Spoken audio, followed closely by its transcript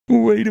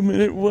Wait a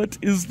minute, what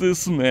is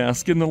this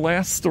mask? In the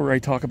last story I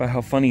talk about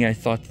how funny I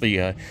thought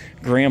the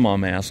grandma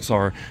masks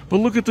are, but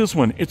look at this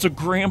one. It's a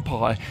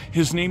grandpa.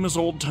 His name is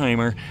Old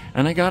Timer,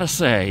 and I gotta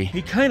say,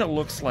 he kind of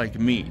looks like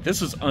me.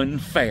 This is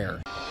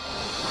unfair.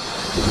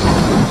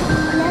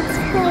 Let's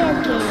play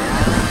a game.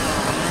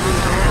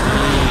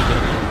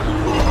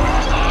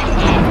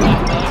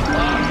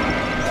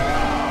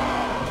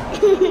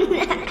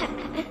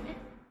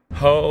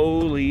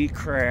 Holy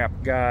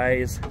crap,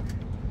 guys.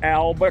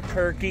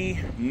 Albuquerque,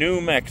 New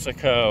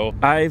Mexico.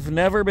 I've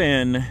never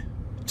been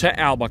to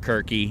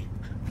Albuquerque,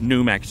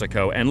 New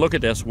Mexico. And look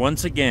at this,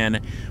 once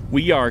again,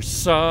 we are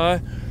surrounded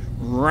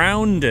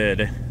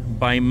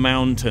by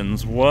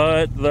mountains.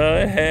 What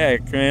the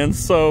heck, man,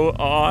 so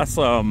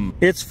awesome.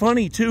 It's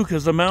funny too,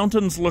 because the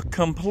mountains look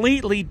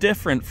completely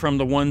different from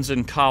the ones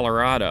in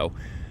Colorado.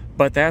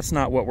 But that's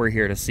not what we're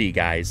here to see,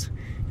 guys.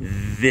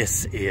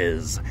 This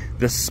is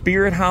the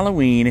Spirit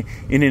Halloween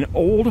in an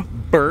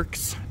old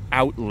Burkes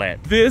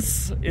outlet.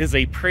 This is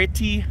a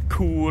pretty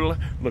cool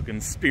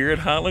looking Spirit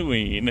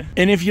Halloween.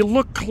 And if you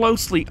look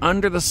closely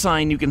under the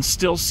sign, you can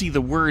still see the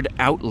word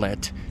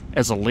outlet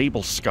as a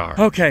label scar.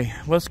 Okay,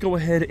 let's go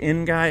ahead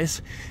in,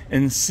 guys,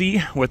 and see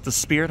what the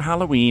Spirit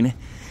Halloween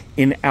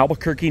in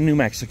Albuquerque, New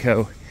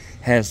Mexico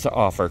has to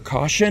offer.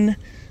 Caution,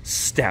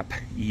 step.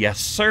 Yes,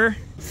 sir.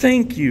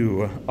 Thank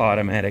you,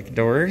 automatic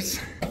doors.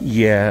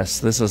 Yes,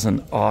 this is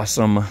an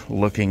awesome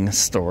looking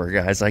store,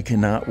 guys. I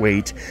cannot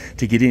wait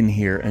to get in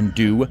here and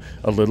do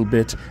a little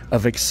bit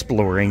of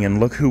exploring. And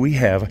look who we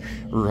have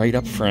right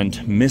up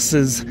front,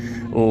 Mrs.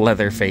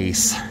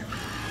 Leatherface.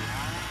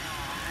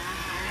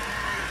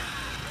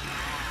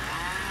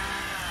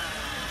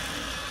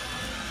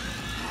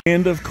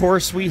 And of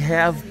course we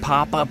have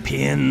Papa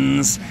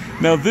Pins.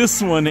 Now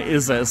this one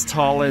is as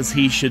tall as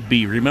he should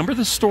be. Remember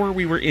the store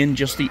we were in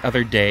just the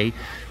other day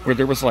where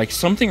there was like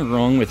something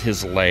wrong with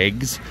his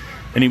legs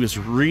and he was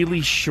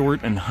really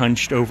short and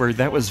hunched over?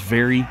 That was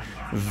very,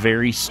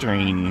 very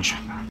strange.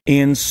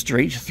 And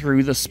straight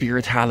through the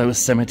Spirit Hollow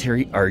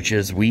Cemetery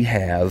arches we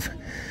have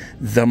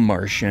the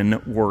Martian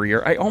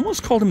Warrior. I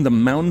almost called him the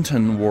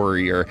Mountain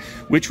Warrior,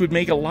 which would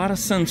make a lot of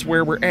sense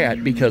where we're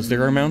at because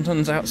there are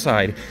mountains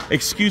outside.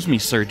 Excuse me,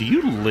 sir, do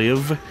you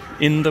live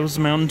in those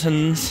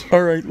mountains?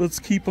 All right, let's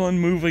keep on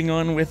moving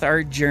on with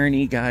our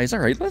journey, guys. All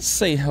right, let's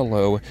say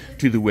hello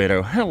to the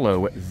widow.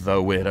 Hello,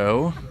 the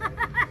widow.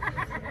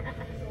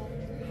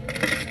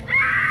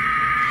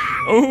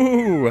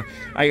 Oh,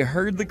 I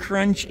heard the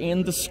crunch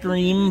and the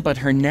scream, but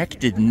her neck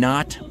did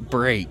not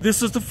break.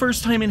 This is the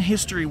first time in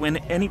history when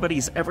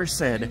anybody's ever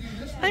said,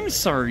 "I'm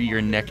sorry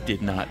your neck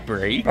did not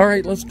break." All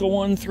right, let's go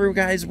on through,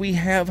 guys. We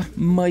have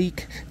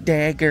Mike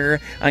Dagger.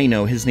 I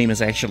know, his name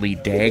is actually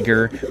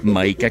Dagger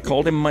Mike. I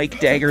called him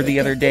Mike Dagger the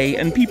other day,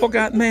 and people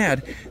got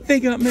mad. They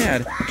got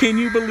mad. Can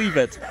you believe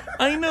it?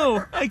 I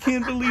know, I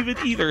can't believe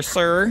it either,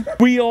 sir.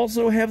 We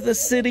also have the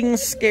Sitting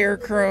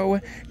Scarecrow,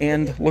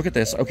 and look at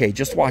this. Okay,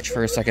 just watch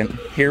for a second.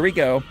 Here we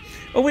go.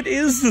 Oh, it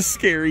is the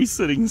scary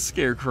Sitting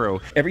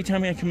Scarecrow. Every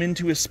time I come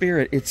into a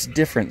spirit, it's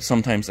different.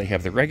 Sometimes they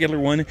have the regular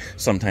one,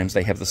 sometimes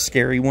they have the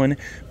scary one,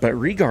 but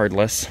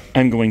regardless,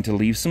 I'm going to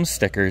leave some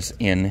stickers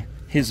in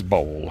his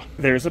bowl.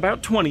 There's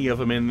about 20 of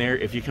them in there.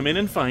 If you come in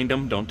and find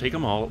them, don't take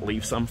them all,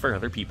 leave some for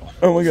other people.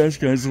 Oh my gosh,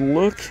 guys,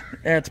 look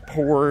at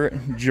poor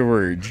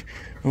George.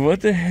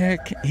 What the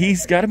heck?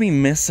 He's got to be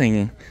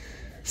missing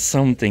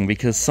something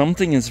because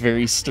something is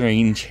very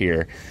strange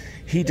here.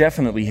 He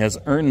definitely has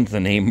earned the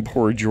name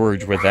Poor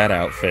George with that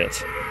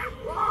outfit.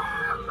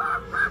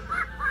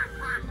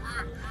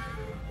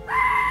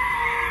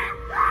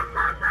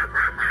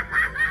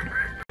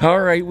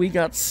 Alright, we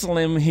got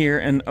Slim here,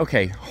 and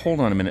okay, hold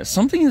on a minute.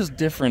 Something is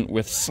different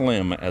with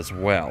Slim as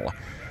well.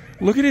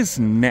 Look at his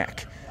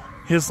neck.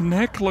 His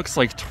neck looks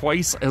like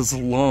twice as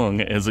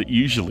long as it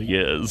usually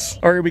is.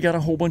 Alright, we got a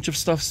whole bunch of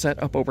stuff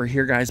set up over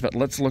here, guys, but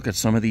let's look at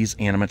some of these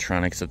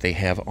animatronics that they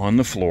have on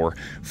the floor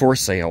for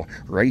sale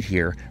right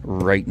here,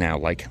 right now.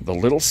 Like the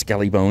little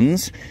Skelly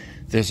Bones.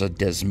 There's a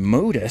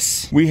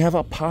Desmodus. We have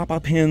a Papa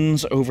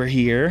Pins over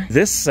here.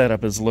 This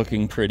setup is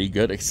looking pretty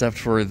good, except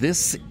for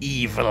this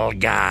evil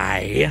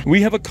guy.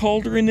 We have a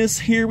Cauldroness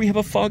here. We have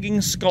a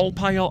Fogging Skull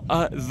Pile,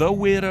 the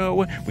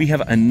Widow. We have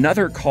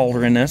another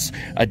Cauldroness,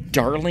 a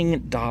Darling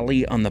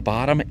Dolly on the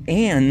bottom,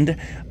 and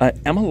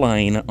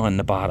Emmeline on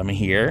the bottom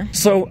here.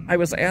 So I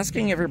was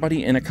asking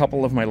everybody in a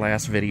couple of my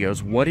last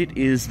videos what it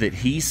is that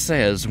he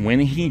says when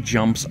he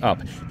jumps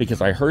up,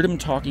 because I heard him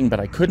talking, but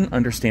I couldn't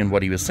understand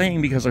what he was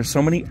saying because there's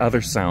so many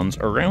other sounds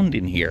around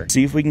in here.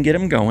 See if we can get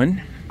him going.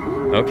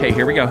 Okay,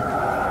 here we go.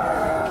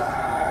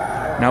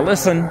 Now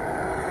listen.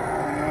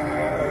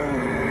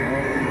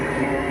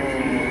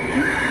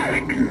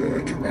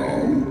 Get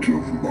out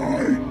of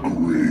my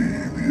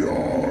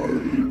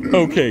graveyard.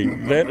 Okay,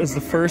 that is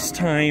the first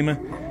time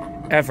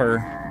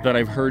ever that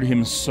I've heard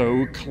him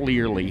so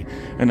clearly,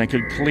 and I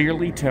could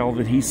clearly tell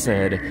that he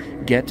said,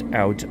 "Get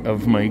out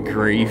of my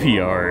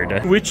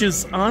graveyard," which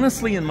is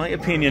honestly, in my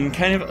opinion,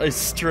 kind of a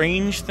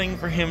strange thing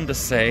for him to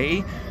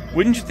say.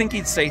 Wouldn't you think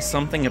he'd say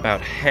something about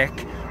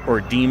heck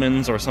or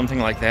demons or something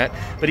like that.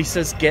 But he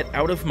says, get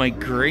out of my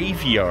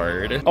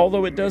graveyard.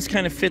 Although it does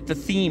kind of fit the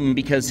theme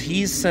because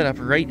he's set up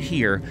right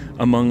here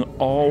among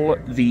all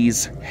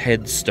these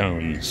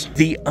headstones.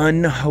 The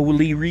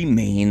unholy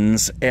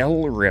remains,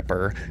 El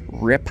Ripper,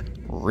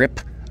 Rip,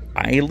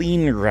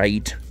 Eileen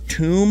Wright,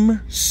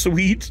 Tomb,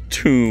 Sweet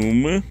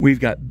Tomb. We've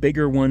got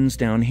bigger ones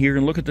down here,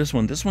 and look at this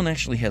one. This one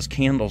actually has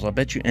candles. I'll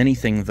bet you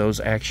anything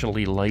those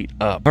actually light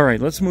up. All right,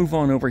 let's move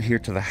on over here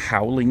to the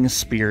Howling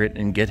Spirit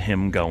and get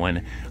him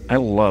going. I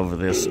love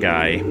this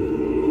guy.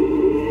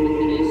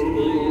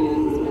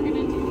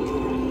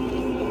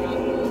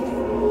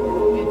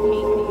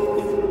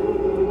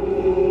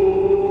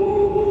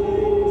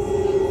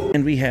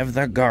 And we have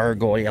the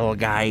gargoyle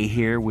guy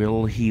here.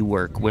 Will he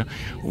work?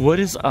 What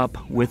is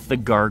up with the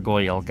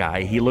gargoyle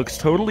guy? He looks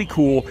totally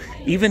cool,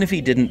 even if he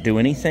didn't do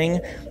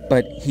anything.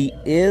 But he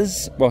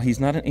is, well,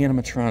 he's not an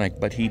animatronic,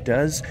 but he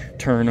does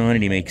turn on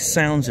and he makes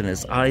sounds and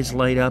his eyes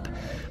light up.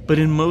 But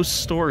in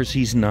most stores,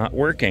 he's not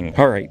working.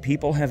 All right,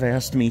 people have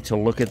asked me to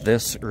look at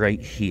this right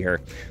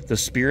here. The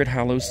Spirit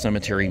Hollow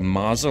Cemetery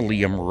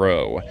Mausoleum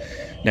Row.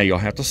 Now, you'll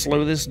have to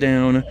slow this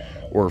down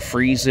or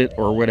freeze it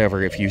or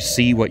whatever if you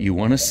see what you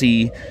want to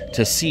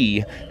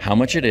see how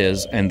much it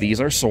is, and these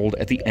are sold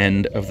at the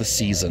end of the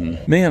season.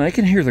 Man, I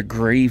can hear the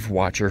Grave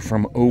Watcher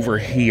from over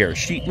here.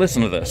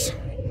 Listen to this.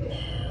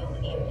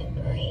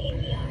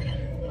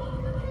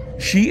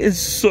 She is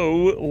so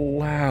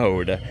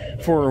loud.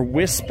 For a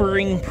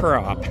whispering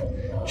prop,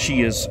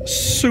 she is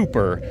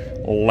super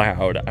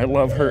loud. I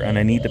love her, and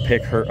I need to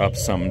pick her up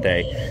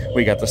someday.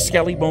 We got the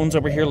Skelly Bones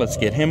over here. Let's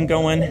get him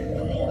going.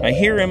 I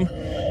hear him.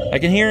 I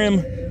can hear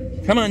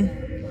him. Come on.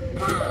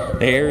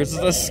 There's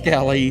the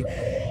Skelly.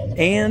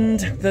 And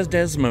the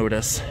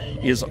Desmodus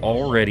is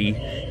already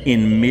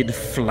in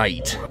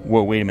mid-flight.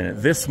 Whoa, wait a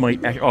minute. This might...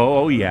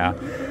 Oh, yeah.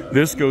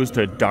 This goes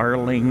to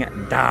Darling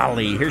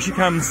Dolly. Here she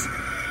comes.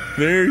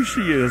 There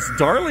she is.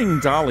 Darling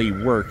Dolly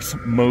works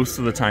most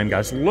of the time,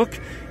 guys. Look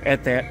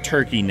at that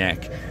turkey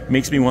neck.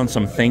 Makes me want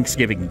some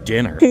Thanksgiving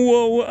dinner.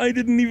 Whoa, I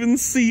didn't even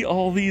see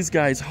all these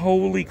guys.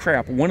 Holy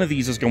crap. One of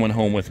these is going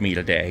home with me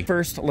today.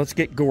 First, let's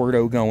get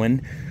Gordo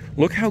going.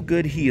 Look how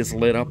good he is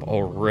lit up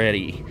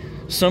already.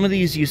 Some of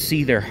these you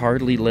see they're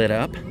hardly lit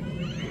up.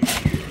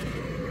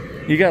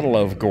 You gotta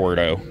love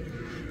Gordo.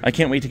 I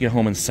can't wait to get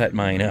home and set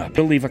mine up.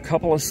 I'll leave a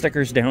couple of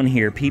stickers down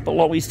here. People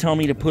always tell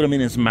me to put them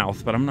in his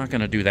mouth, but I'm not going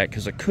to do that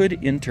because it could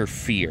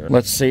interfere.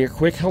 Let's say a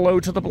quick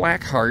hello to the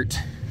Black Heart.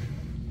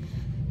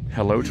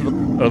 Hello to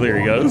the... Oh, there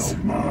he goes.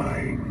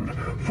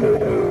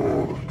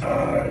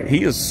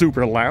 He is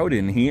super loud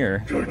in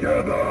here.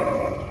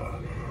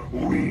 Together,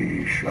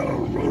 we shall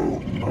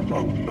roam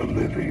among the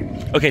living.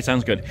 Okay,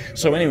 sounds good.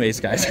 So anyways,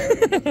 guys.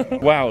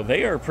 Wow,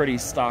 they are pretty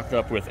stocked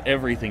up with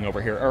everything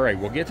over here. All right,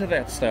 we'll get to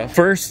that stuff.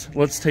 First,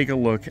 let's take a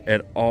look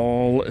at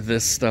all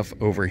this stuff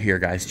over here,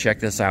 guys. Check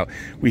this out.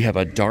 We have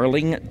a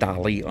Darling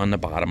Dolly on the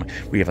bottom.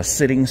 We have a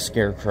sitting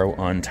scarecrow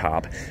on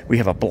top. We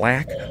have a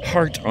Black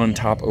Heart on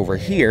top over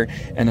here,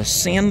 and a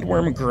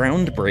Sandworm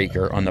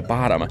Groundbreaker on the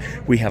bottom.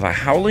 We have a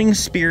Howling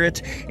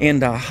Spirit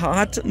and a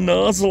Hot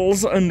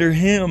Nozzles under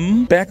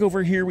him. Back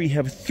over here, we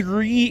have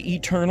 3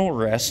 Eternal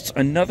Rests,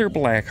 another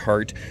Black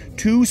Heart,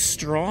 2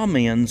 Straw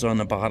Mans on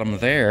the bottom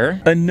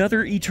there,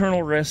 another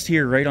Eternal Rest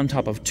here right on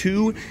top of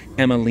 2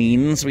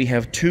 Emmeline's. We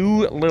have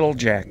 2 Little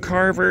Jack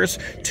Carvers,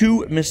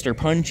 2 Mr.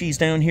 Punchies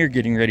down here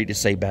getting ready to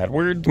say bad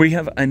words. We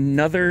have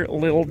another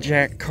Little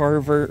Jack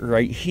Carver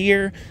right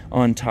here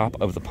on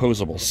top of the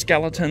posable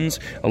skeletons,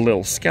 a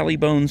little Skelly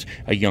Bones,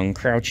 a young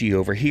Crouchy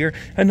over here,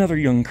 another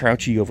young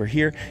Crouchy over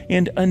here,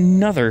 and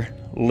another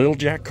Little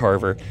Jack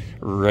Carver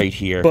right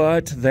here.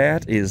 But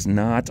that is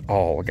not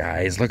all,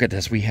 guys. Look at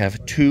this. We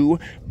have 2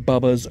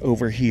 Bubbas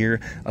over here,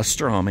 a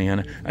Straw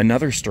Man,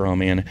 another Straw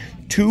Man,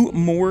 2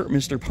 more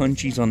Mr.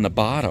 Punchies on the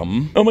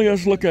bottom. Oh my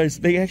gosh, look, guys.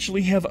 They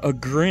actually have a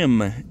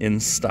Grim in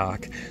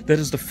stock. That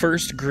is the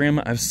first Grim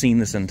I've seen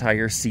this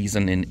entire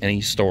season in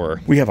any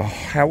store. We have a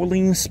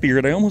Howling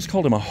Spirit. I almost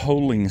called him a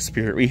Howling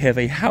Spirit. We have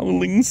a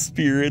Howling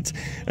Spirit,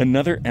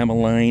 another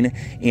Emmeline,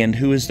 and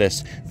who is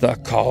this? The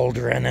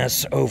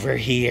Cauldroness over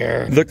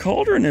here. The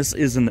Cauldroness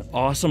is an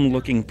awesome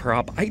looking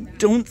prop. I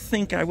don't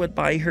think I would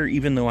buy her,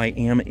 even though I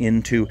am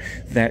into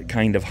that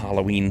kind of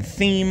Halloween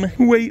theme.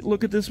 Wait,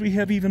 look at this. We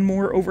have even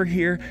more over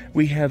here.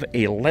 We have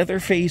a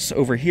Leatherface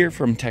over here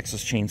from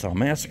Texas Chainsaw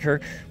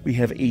Massacre. We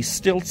have a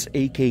Stilts,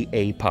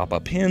 aka Papa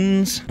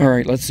Pins. All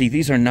right, let's see.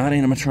 These are not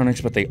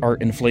animatronics, but they are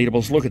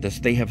inflatables. Look at this.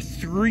 They have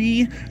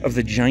 3 of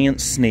the giant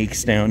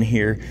snakes down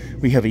here.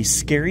 We have a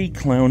Scary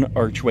Clown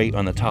archway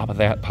on the top of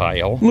that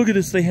pile. Look at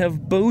this. They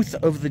have both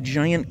of the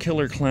giant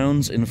killer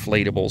clowns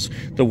inflatables.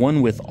 The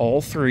one with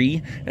all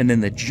 3, and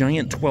then the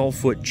giant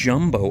 12-foot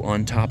jumbo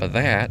on top of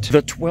that.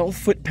 The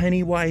 12-foot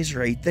Pennywise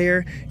right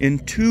there,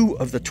 and 2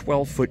 of the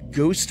 12-foot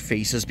ghost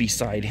faces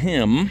beside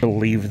him. We'll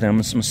leave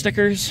them some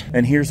stickers.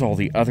 And here's all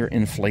the other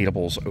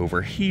inflatables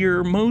over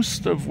here,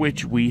 most of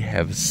which we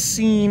have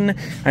seen.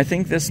 I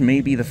think this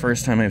may be the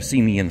first time I've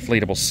seen the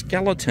inflatable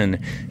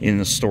skeleton in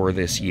the store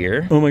this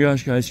year. Oh my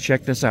gosh, guys,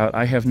 check this out.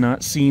 I have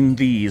not seen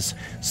these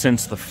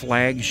since the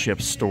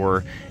flagship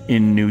store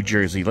in New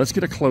Jersey. Let's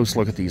get a close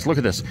look at these. Look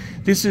at this.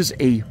 This is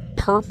a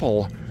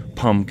purple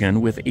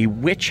pumpkin with a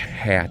witch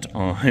hat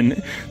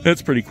on.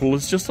 That's pretty cool.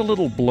 It's just a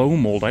little blow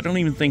mold. I don't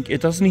even think,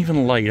 it doesn't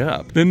even light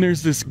up. Then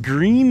there's this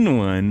green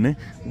one,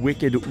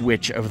 Wicked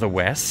Witch of the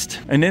West.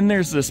 And then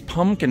there's this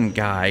pumpkin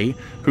guy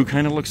who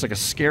kind of looks like a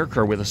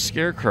scarecrow with a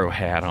scarecrow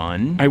hat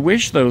on. I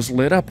wish those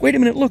lit up. Wait a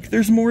minute, look,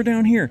 there's more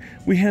down here.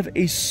 We have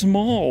a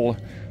small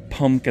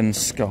pumpkin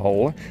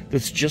skull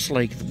that's just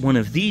like one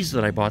of these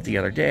that I bought the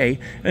other day.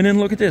 And then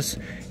look at this.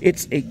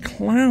 It's a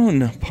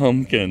clown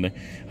pumpkin.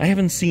 I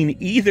haven't seen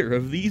either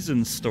of these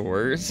in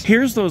stores.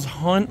 Here's those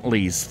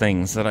Hauntley's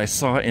things that I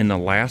saw in the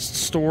last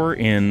store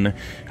in,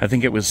 I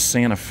think it was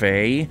Santa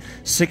Fe.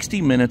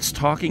 60 minutes,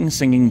 talking,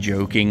 singing,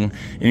 joking.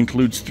 It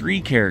includes 3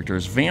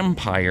 characters,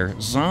 vampire,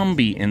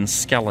 zombie, and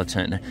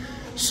skeleton.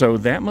 So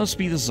that must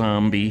be the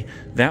zombie,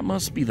 that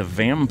must be the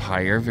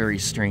vampire, very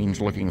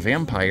strange looking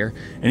vampire,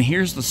 and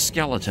here's the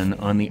skeleton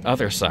on the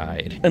other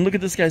side. And look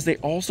at this, guys, they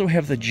also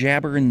have the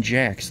Jabber and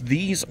Jacks.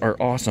 These are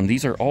awesome.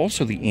 These are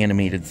also the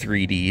animated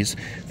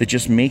 3Ds that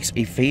just makes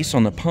a face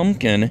on the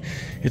pumpkin.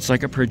 It's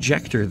like a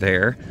projector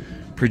there.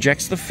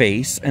 Projects the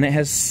face, and it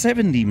has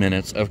 70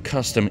 minutes of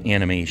custom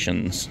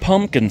animations.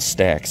 Pumpkin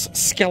stacks,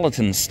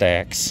 skeleton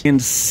stacks,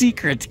 and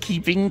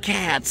secret-keeping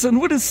cats. And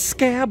what is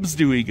Scabs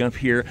doing up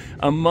here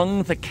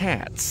among the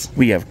cats?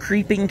 We have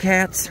creeping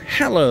cats,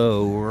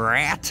 hello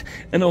rat,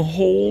 and a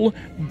whole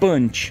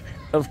bunch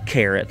of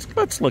Carrot.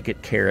 Let's look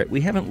at Carrot. We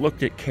haven't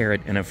looked at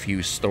Carrot in a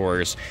few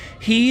stores.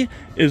 He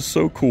is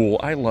so cool.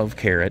 I love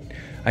Carrot.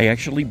 I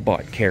actually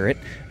bought Carrot,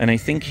 and I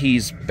think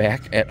he's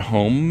back at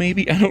home,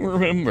 maybe? I don't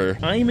remember.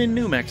 I'm in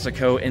New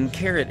Mexico, and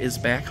Carrot is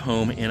back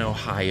home in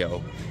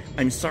Ohio.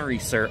 I'm sorry,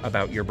 sir,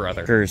 about your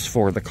brother. Here's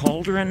for the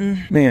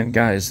cauldron. Man,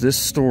 guys, this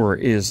store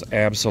is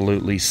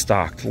absolutely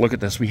stocked. Look at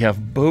this. We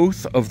have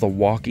both of the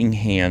walking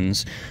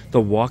hands,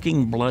 the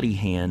walking bloody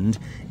hand,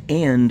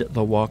 and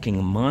the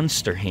walking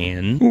monster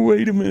hand.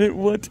 Wait a minute,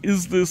 what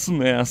is this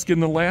mask? In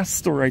the last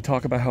store, I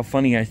talk about how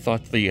funny I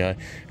thought the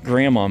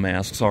grandma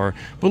masks are,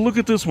 but look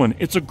at this one.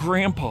 It's a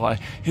grandpa.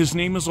 His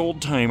name is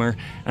Old Timer,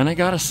 and I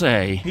gotta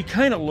say, he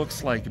kind of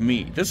looks like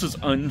me. This is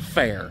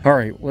unfair. All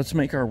right, let's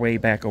make our way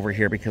back over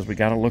here because we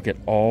gotta look at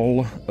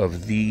all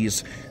of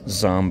these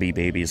zombie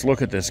babies.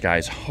 Look at this,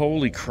 guys.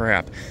 Holy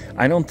crap.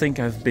 I don't think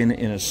I've been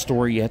in a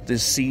store yet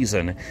this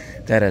season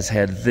that has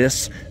had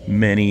this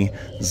many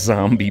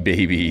zombie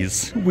babies.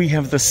 We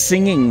have the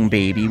singing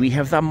baby, we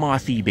have the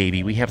mothy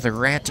baby, we have the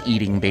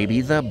rat-eating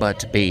baby, the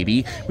butt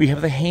baby, we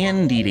have the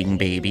hand-eating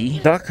baby,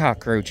 the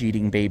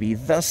cockroach-eating baby,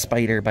 the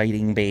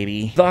spider-biting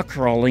baby, the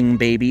crawling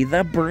baby,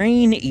 the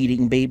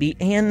brain-eating baby,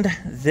 and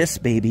this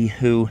baby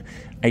who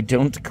I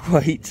don't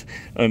quite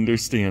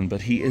understand,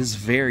 but he is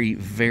very,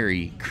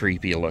 very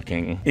creepy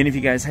looking. And if you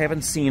guys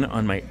haven't seen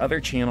on my other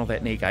channel,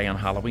 That Nate Guy on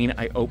Halloween,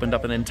 I opened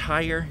up an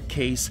entire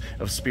case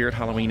of Spirit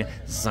Halloween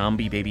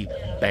zombie baby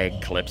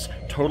bag clips.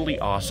 Totally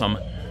awesome.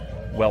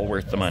 Well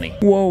worth the money.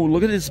 Whoa,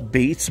 look at this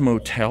Bates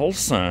Motel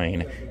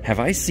sign. Have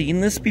I seen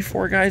this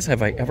before, guys?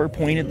 Have I ever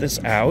pointed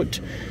this out?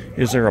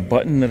 Is there a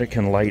button that it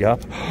can light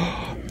up?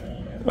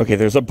 Okay,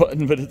 there's a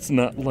button, but it's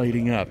not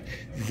lighting up.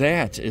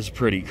 That is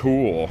pretty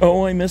cool.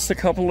 Oh, I missed a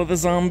couple of the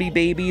zombie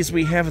babies.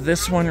 We have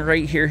this one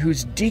right here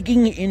who's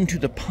digging into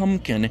the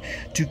pumpkin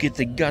to get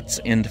the guts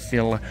and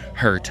fill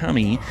her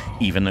tummy,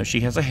 even though she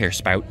has a hair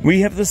spout.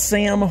 We have the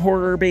Sam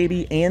horror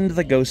baby and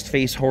the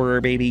Ghostface horror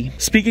baby.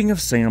 Speaking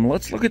of Sam,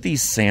 let's look at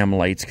these Sam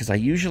lights, because I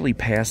usually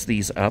pass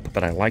these up,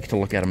 but I like to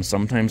look at them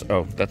sometimes.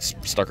 Oh, that's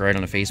stuck right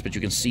on the face, but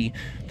you can see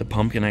the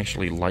pumpkin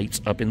actually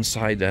lights up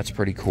inside. That's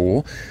pretty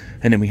cool.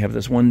 And then we have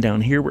this one down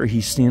here where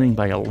he's standing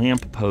by a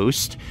lamp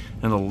post,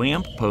 and the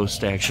lamp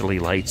post actually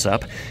lights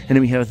up. And then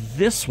we have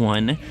this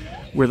one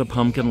where the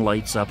pumpkin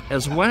lights up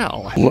as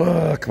well.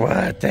 Look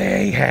what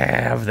they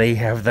have. They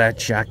have the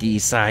Chucky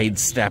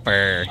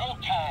sidestepper.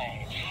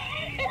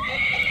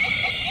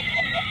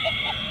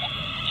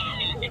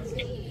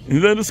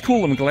 That is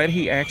cool. I'm glad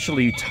he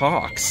actually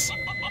talks.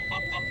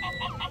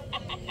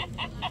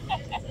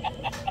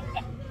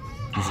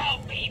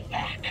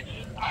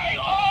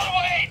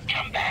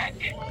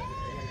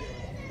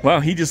 Wow,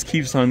 he just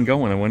keeps on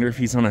going. I wonder if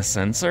he's on a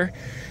sensor.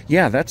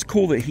 Yeah, that's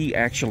cool that he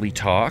actually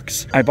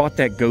talks. I bought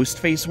that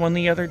Ghostface one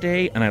the other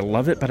day, and I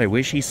love it, but I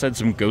wish he said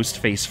some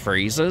Ghostface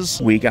phrases.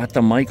 We got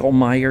the Michael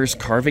Myers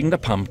carving the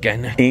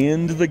pumpkin,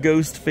 and the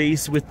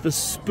Ghostface with the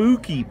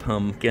spooky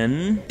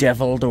pumpkin,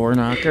 devil door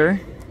knocker,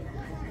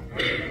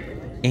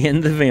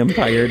 and the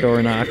vampire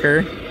door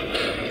knocker.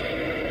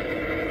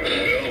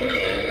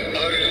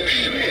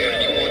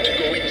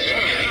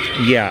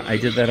 Yeah, I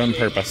did that on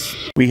purpose.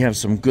 We have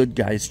some Good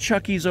Guys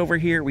Chuckies over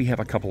here. We have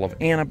a couple of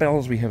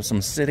Annabelles. We have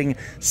some sitting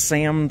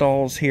Sam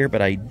dolls here,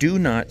 but I do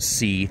not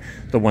see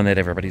the one that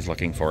everybody's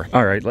looking for.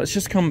 All right, let's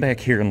just come back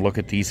here and look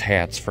at these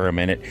hats for a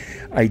minute.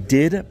 I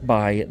did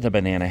buy the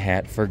banana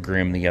hat for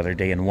Grimm the other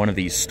day in one of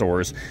these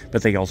stores,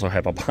 but they also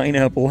have a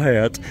pineapple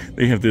hat.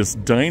 They have this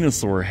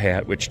dinosaur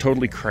hat, which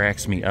totally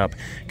cracks me up.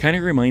 Kind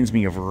of reminds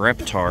me of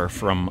Reptar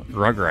from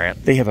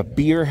Rugrat. They have a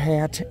beer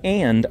hat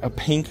and a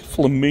pink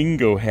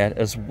flamingo hat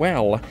as well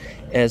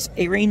as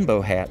a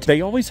rainbow hat. They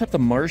always have the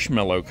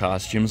marshmallow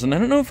costumes, and I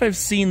don't know if I've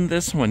seen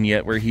this one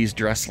yet where he's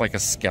dressed like a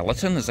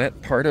skeleton. Is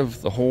that part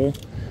of the whole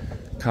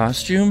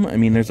costume? I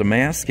mean, there's a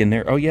mask in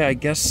there. Oh yeah, I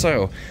guess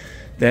so.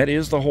 That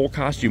is the whole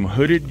costume.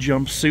 Hooded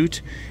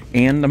jumpsuit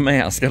and a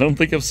mask. I don't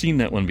think I've seen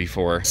that one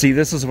before. See,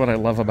 this is what I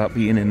love about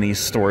being in these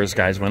stores,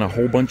 guys. When a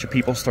whole bunch of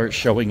people start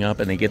showing up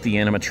and they get the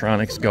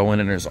animatronics going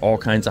and there's all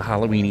kinds of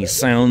Halloween-y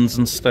sounds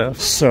and stuff.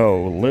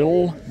 So,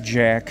 Little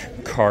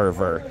Jack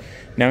Carver.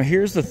 Now,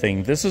 here's the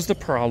thing. This is the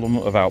problem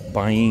about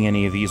buying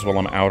any of these while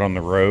I'm out on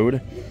the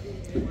road.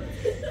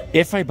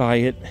 If I buy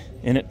it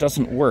and it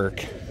doesn't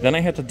work, then I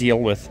have to deal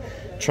with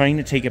trying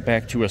to take it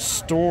back to a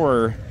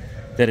store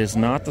that is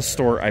not the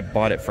store I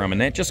bought it from,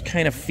 and that just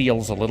kind of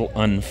feels a little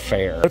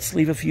unfair. Let's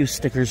leave a few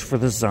stickers for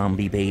the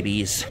zombie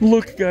babies.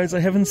 Look, guys, I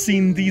haven't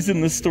seen these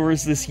in the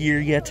stores this year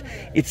yet.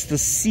 It's the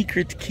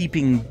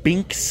secret-keeping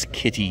Binks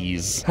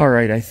kitties. All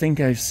right, I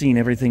think I've seen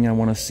everything I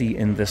want to see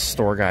in this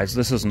store, guys.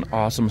 This is an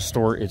awesome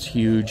store. It's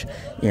huge,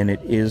 and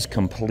it is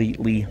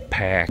completely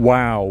packed.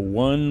 Wow,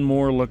 one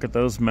more look at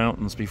those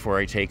mountains before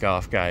I take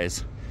off,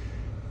 guys.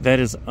 That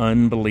is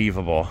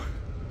unbelievable.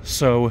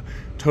 So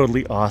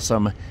totally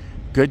awesome.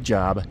 Good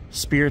job,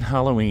 Spirit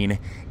Halloween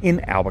in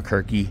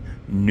Albuquerque,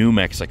 New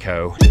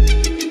Mexico.